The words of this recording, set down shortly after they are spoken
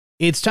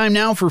It's time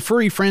now for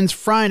Furry Friends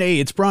Friday.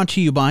 It's brought to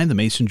you by the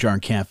Mason Jar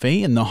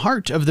Cafe in the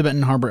heart of the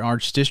Benton Harbor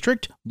Arts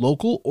District,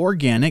 local,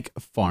 organic,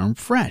 farm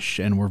fresh.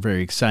 And we're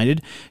very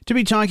excited to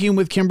be talking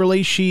with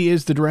Kimberly. She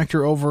is the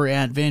director over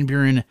at Van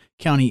Buren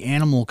County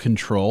Animal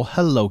Control.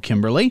 Hello,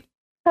 Kimberly.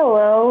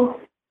 Hello.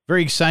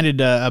 Very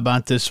excited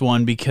about this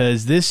one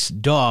because this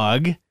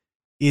dog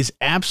is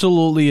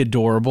absolutely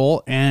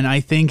adorable and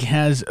I think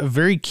has a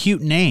very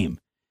cute name.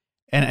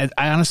 And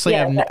I honestly,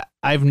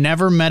 I've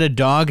never met a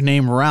dog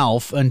named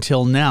Ralph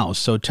until now.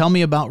 So tell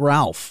me about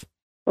Ralph.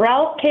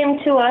 Ralph came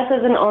to us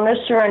as an owner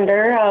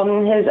surrender.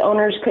 His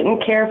owners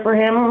couldn't care for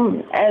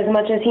him as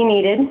much as he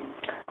needed.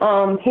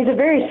 He's a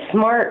very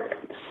smart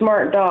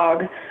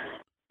dog.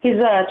 He's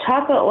a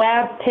chocolate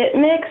lab pit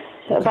mix,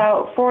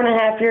 about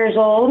 4.5 years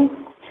old.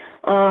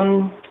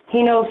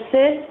 He knows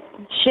sit,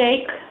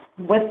 shake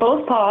with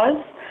both paws,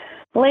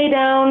 lay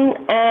down,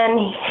 and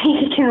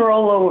he can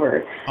roll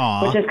over,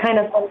 which is kind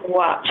of fun to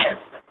watch.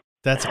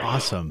 That's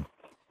awesome.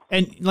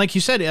 And like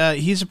you said,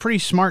 he's a pretty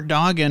smart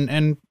dog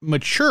and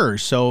mature.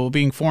 So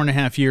being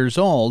 4.5 years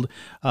old,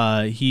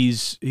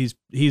 he's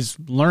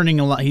learning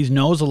a lot. He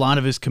knows a lot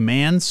of his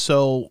commands.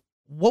 So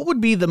what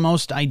would be the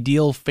most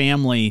ideal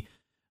family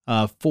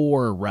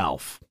for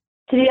Ralph?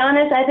 To be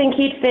honest, I think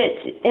he'd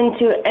fit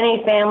into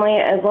any family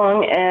as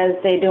long as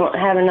they don't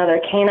have another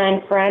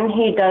canine friend.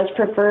 He does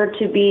prefer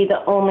to be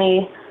the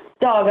only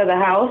dog of the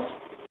house,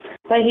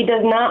 but he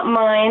does not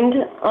mind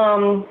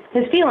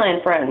his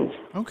feline friends.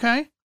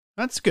 Okay.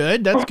 That's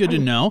good. That's good to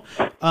know.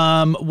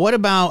 What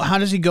about, how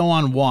does he go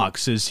on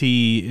walks? Is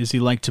he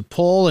like to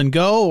pull and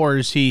go, or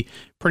is he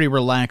pretty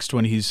relaxed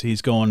when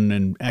he's going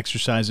and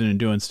exercising and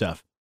doing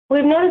stuff?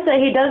 We've noticed that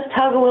he does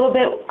tug a little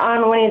bit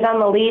on when he's on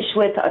the leash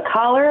with a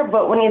collar,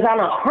 but when he's on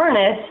a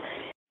harness,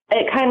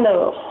 it kind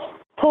of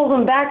pulls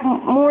him back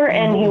more,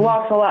 and he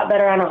walks a lot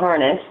better on a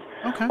harness.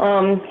 Okay.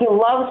 He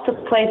loves to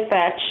play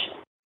fetch,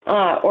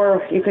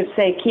 or you could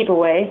say keep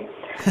away,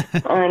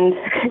 and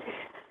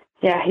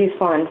yeah, he's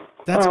fun.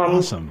 That's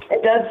awesome.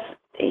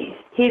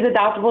 He's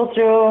adoptable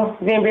through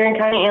Van Buren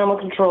County Animal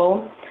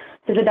Control.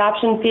 His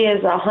adoption fee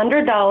is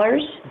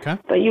 $100,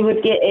 but you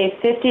would get a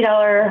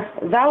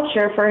 $50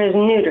 voucher for his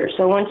neuter.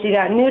 So once you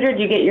got neutered,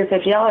 you get your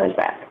 $50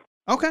 back.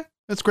 Okay,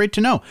 that's great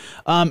to know.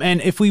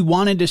 And if we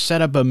wanted to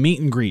set up a meet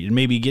and greet and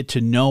maybe get to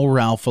know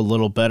Ralph a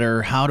little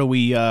better, how do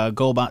we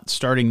go about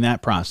starting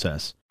that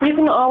process? You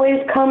can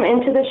always come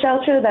into the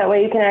shelter. That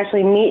way you can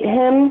actually meet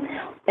him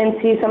and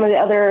see some of the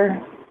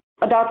other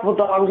adoptable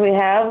dogs we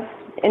have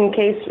in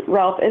case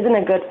Ralph isn't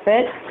a good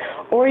fit.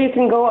 Or you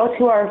can go out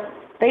to our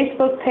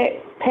Facebook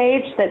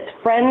page that's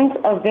Friends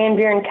of Van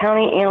Buren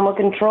County Animal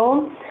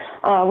Control.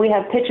 We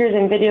have pictures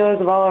and videos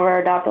of all of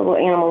our adoptable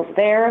animals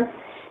there.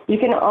 You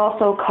can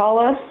also call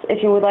us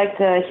if you would like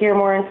to hear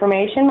more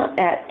information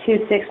at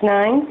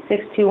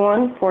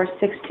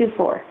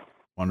 269-621-4624.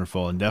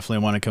 Wonderful. And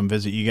definitely want to come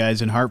visit you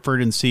guys in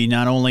Hartford and see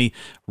not only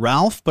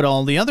Ralph, but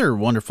all the other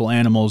wonderful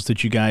animals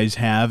that you guys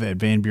have at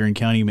Van Buren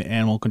County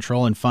Animal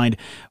Control and find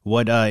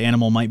what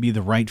animal might be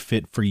the right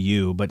fit for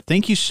you. But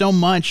thank you so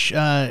much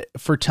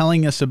for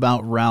telling us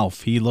about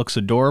Ralph. He looks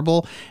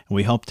adorable, and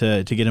we hope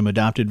to get him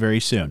adopted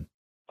very soon.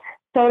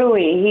 So do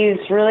we. He's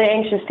really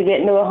anxious to get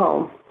into a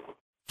home.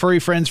 Furry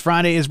Friends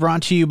Friday is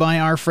brought to you by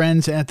our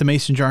friends at the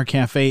Mason Jar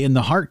Cafe in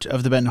the heart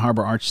of the Benton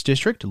Harbor Arts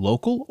District,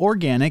 local,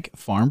 organic,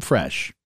 farm fresh.